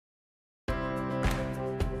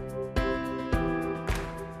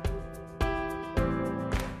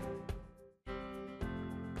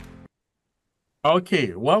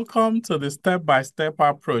Okay, welcome to the step-by-step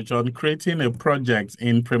approach on creating a project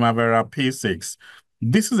in Primavera P6.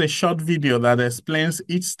 This is a short video that explains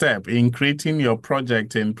each step in creating your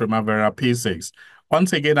project in Primavera P6.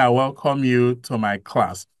 Once again, I welcome you to my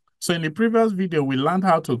class. So in the previous video, we learned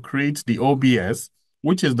how to create the OBS,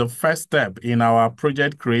 which is the first step in our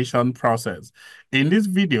project creation process. In this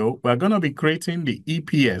video, we're going to be creating the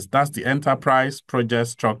EPS, that's the Enterprise Project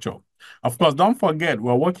Structure. Of course, don't forget,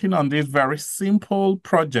 we're working on this very simple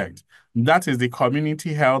project. That is the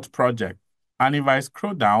community health project. And if I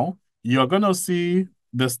scroll down, you're going to see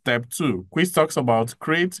the step 2, which talks about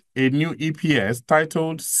create a new EPS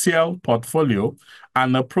titled CL Portfolio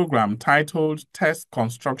and a program titled Test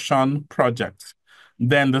Construction Project.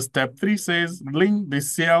 Then the step 3 says link the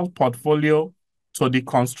CL portfolio to the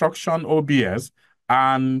construction OBS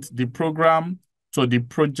and the program to the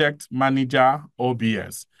project manager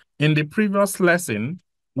OBS. In the previous lesson,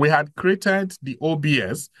 we had created the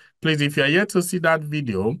OBS. Please, if you're yet to see that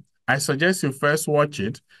video, I suggest you first watch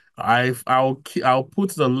it. I'll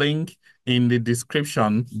put the link in the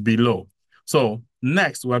description below. So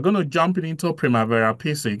next, we're going to jump into Primavera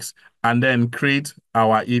P6 and then create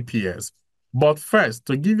our EPS. But first,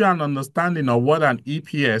 to give you an understanding of what an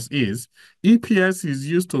EPS is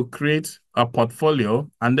used to create a portfolio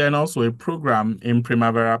and then also a program in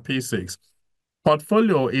Primavera P6.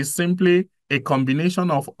 Portfolio is simply a combination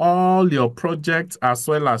of all your projects as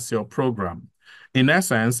well as your program. In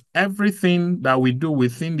essence, everything that we do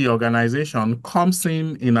within the organization comes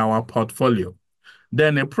in our portfolio.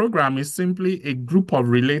 Then a program is simply a group of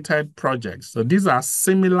related projects. So these are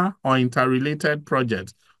similar or interrelated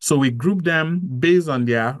projects. So we group them based on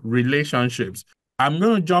their relationships. I'm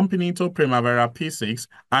going to jump into Primavera P6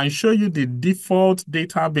 and show you the default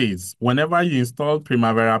database. Whenever you install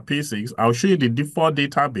Primavera P6, I'll show you the default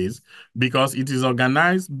database because it is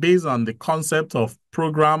organized based on the concept of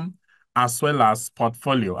program as well as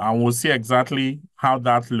portfolio. And we'll see exactly how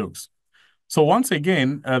that looks. So once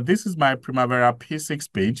again, this is my Primavera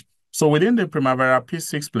P6 page. So within the Primavera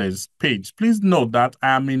P6 page, please note that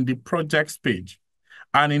I am in the projects page.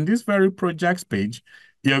 And in this very projects page,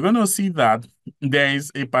 you're going to see that there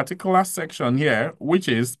is a particular section here, which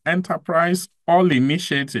is Enterprise All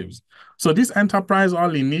Initiatives. So this Enterprise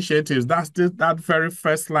All Initiatives, that very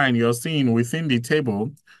first line you're seeing within the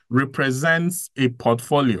table represents a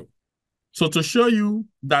portfolio. So to show you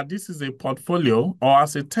that this is a portfolio, or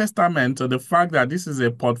as a testament to the fact that this is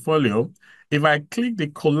a portfolio, if I click the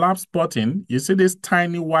collapse button, you see this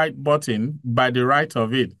tiny white button by the right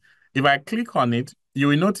of it. If I click on it, you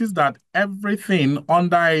will notice that everything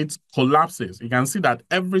under it collapses. You can see that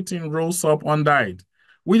everything rolls up under it,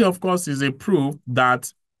 which of course is a proof that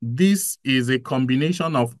this is a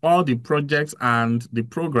combination of all the projects and the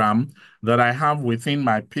program that I have within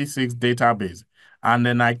my P6 database. And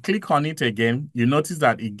then I click on it again, you notice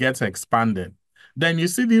that it gets expanded. Then you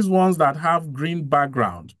see these ones that have green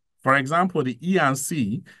background. For example, the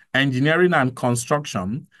E&C, engineering and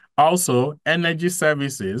construction, also energy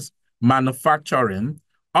services, manufacturing.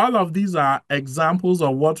 All of these are examples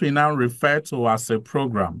of what we now refer to as a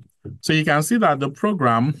program. So you can see that the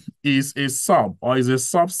program is a sub or is a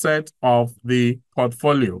subset of the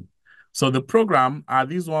portfolio. So the program are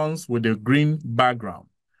these ones with a green background.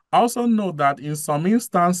 Also note that in some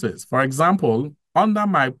instances, for example, under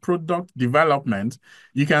my product development,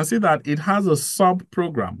 you can see that it has a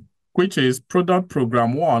sub-program, which is product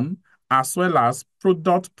program 1, as well as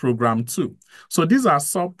product program 2. So these are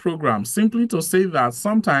sub-programs, simply to say that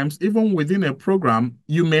sometimes even within a program,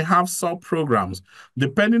 you may have sub-programs,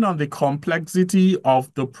 depending on the complexity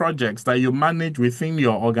of the projects that you manage within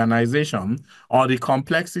your organization or the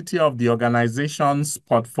complexity of the organization's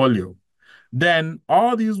portfolio. Then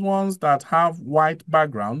all these ones that have white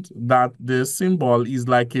background, that the symbol is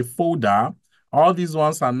like a folder, all these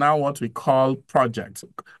ones are now what we call projects.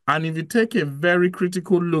 And if you take a very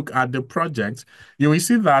critical look at the project, you will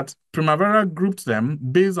see that Primavera grouped them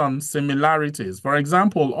based on similarities. For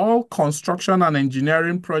example, all construction and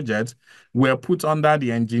engineering projects were put under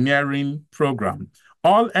the engineering program.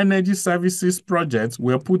 All energy services projects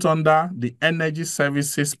were put under the energy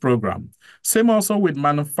services program. Same also with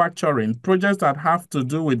manufacturing. Projects that have to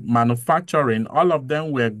do with manufacturing, all of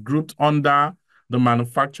them were grouped under the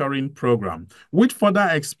manufacturing program, which further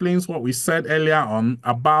explains what we said earlier on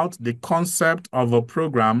about the concept of a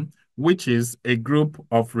program, which is a group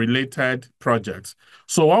of related projects.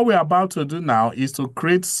 So what we're about to do now is to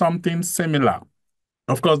create something similar.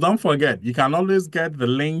 Of course, don't forget, you can always get the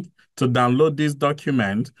link to download this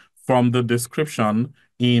document from the description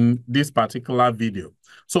in this particular video.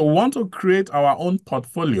 So we want to create our own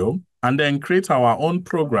portfolio and then create our own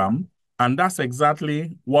program And that's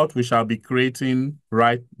exactly what we shall be creating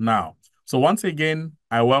right now. So once again,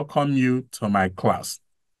 I welcome you to my class.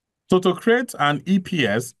 So to create an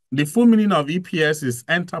EPS, the full meaning of EPS is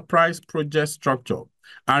Enterprise Project Structure.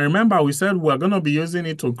 And remember, we said we're going to be using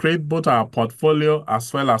it to create both our portfolio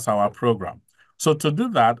as well as our program. So to do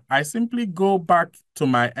that, I simply go back to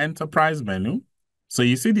my Enterprise menu. So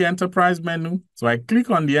you see the Enterprise menu. So I click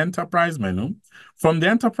on the Enterprise menu. From the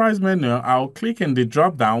Enterprise menu, I'll click in the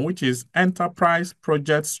drop-down, which is Enterprise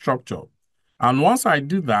Project Structure. And once I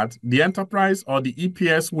do that, the Enterprise or the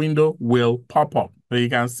EPS window will pop up. So you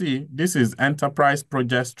can see this is Enterprise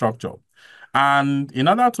Project Structure. And in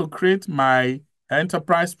order to create my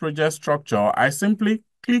Enterprise Project Structure, I simply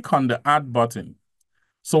click on the Add button.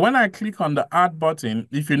 So when I click on the Add button,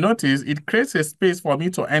 if you notice, it creates a space for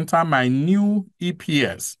me to enter my new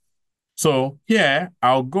EPS. So here,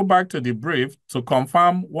 I'll go back to the brief to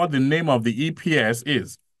confirm what the name of the EPS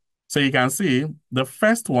is. So you can see the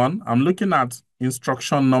first one, I'm looking at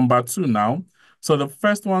instruction number 2 now. So the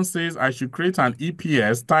first one says I should create an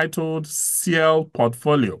EPS titled CL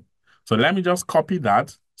Portfolio. So let me just copy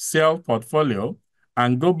that, CL Portfolio,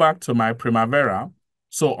 and go back to my Primavera.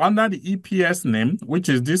 So under the EPS name, which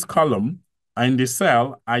is this column, in the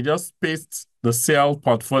cell, I just paste the CL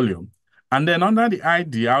Portfolio. And then under the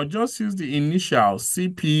ID, I'll just use the initial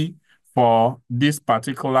CP for this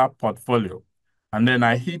particular portfolio. And then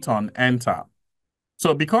I hit on Enter.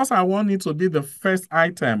 So because I want it to be the first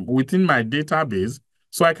item within my database,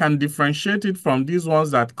 so I can differentiate it from these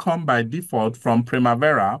ones that come by default from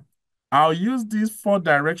Primavera, I'll use these 4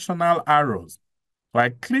 directional arrows. So I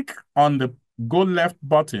click on the Go Left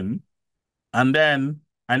button, and then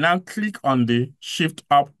I now click on the Shift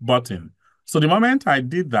Up button. So the moment I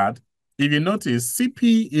did that, if you notice,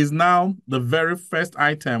 CP is now the very first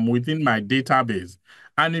item within my database.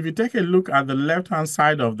 And if you take a look at the left-hand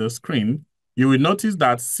side of the screen, you will notice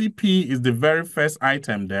that CP is the very first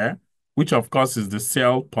item there, which of course is the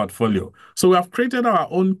CL portfolio. So we have created our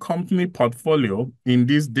own company portfolio in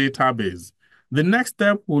this database. The next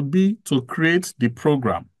step would be to create the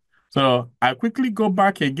program. So I quickly go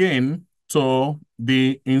back again to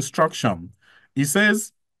the instruction. It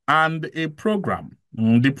says, and a program.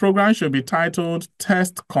 The program should be titled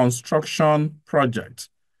Test Construction Project.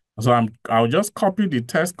 So I'll just copy the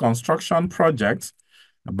Test Construction Project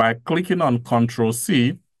by clicking on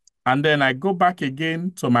Ctrl+C, and then I go back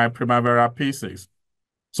again to my Primavera P6.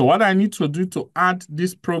 So what I need to do to add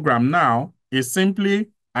this program now is simply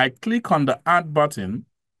I click on the Add button,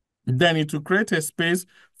 then it will create a space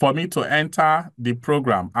for me to enter the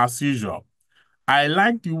program as usual. I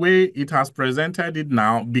like the way it has presented it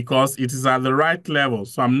now because it is at the right level.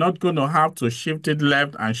 So I'm not going to have to shift it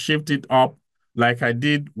left and shift it up like I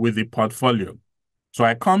did with the portfolio. So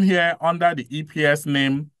I come here under the EPS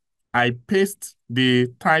name, I paste the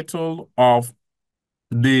title of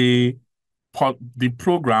the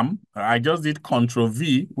program. I just did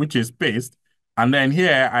Ctrl+V, which is paste. And then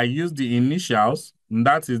here I use the initials, and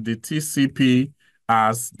that is the TCP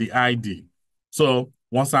as the ID. So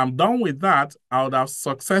once I'm done with that, I would have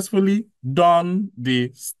successfully done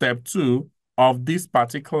the step 2 of this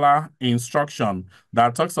particular instruction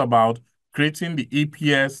that talks about creating the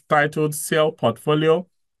EPS titled Cell Portfolio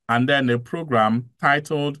and then a program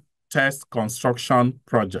titled Test Construction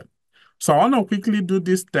Project. So I want to quickly do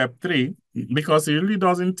this step 3 because it really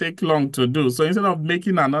doesn't take long to do. So instead of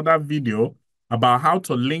making another video about how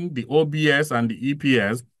to link the OBS and the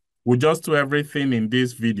EPS, we'll just do everything in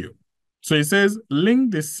this video. So it says,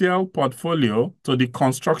 link the CL portfolio to the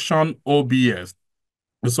construction OBS.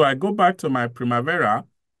 So I go back to my Primavera.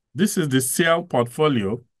 This is the CL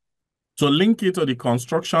portfolio. To link it to the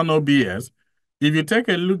construction OBS, if you take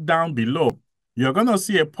a look down below, you're going to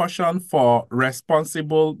see a portion for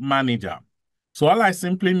Responsible Manager. So all I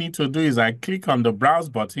simply need to do is I click on the Browse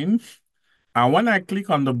button. And when I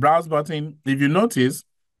click on the Browse button, if you notice,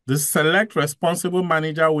 the Select Responsible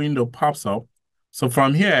Manager window pops up. So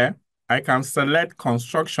from here, I can select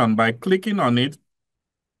Construction by clicking on it.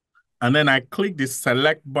 And then I click the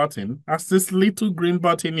Select button. That's this little green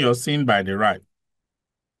button you're seeing by the right.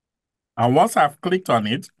 And once I've clicked on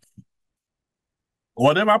it,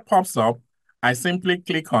 whatever pops up, I simply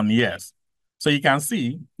click on Yes. So you can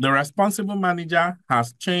see the Responsible Manager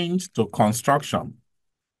has changed to Construction.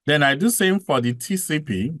 Then I do same for the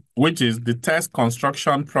TCP, which is the Test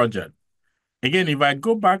Construction Project. Again, if I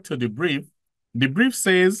go back to the brief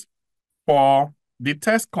says for the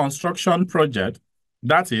Test Construction Project,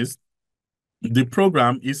 that is the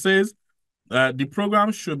program, it says the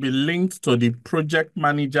program should be linked to the Project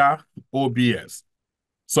Manager OBS.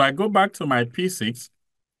 So I go back to my P6,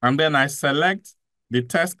 and then I select the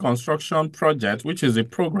test construction project, which is a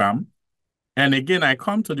program. And again, I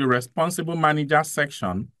come to the responsible manager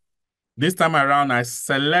section. This time around, I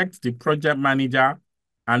select the project manager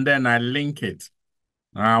and then I link it.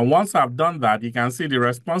 Once I've done that, you can see the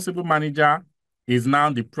responsible manager is now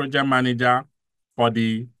the project manager for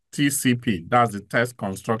the TCP. That's the test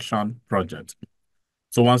construction project.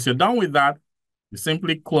 So once you're done with that, you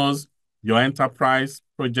simply close your enterprise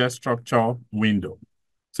project structure window.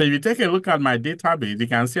 So if you take a look at my database, you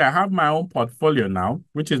can see I have my own portfolio now,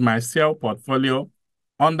 which is my cell portfolio.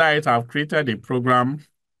 Under it, I've created a program,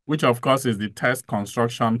 which of course is the test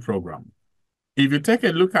construction program. If you take a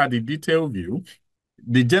look at the detail view,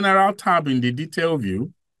 the general tab in the detail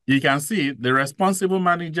view, you can see the responsible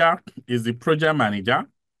manager is the project manager.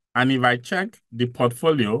 And if I check the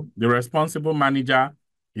portfolio, the responsible manager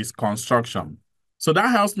is construction. So that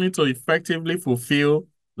helps me to effectively fulfill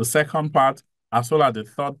the second part as well as the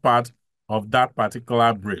third part of that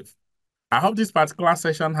particular brief. I hope this particular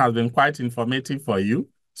session has been quite informative for you.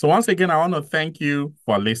 So once again, I want to thank you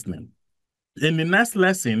for listening. In the next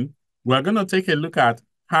lesson, we're going to take a look at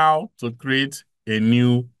how to create a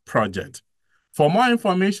new project. For more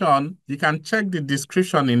information, you can check the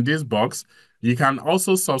description in this box. You can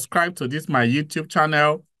also subscribe to my YouTube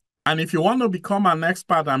channel. And if you want to become an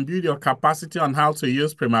expert and build your capacity on how to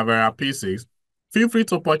use Primavera P6, feel free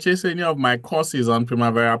to purchase any of my courses on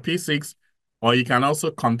Primavera P6, or you can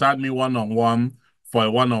also contact me one-on-one for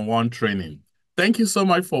a one-on-one training. Thank you so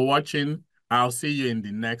much for watching. I'll see you in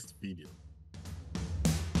the next video.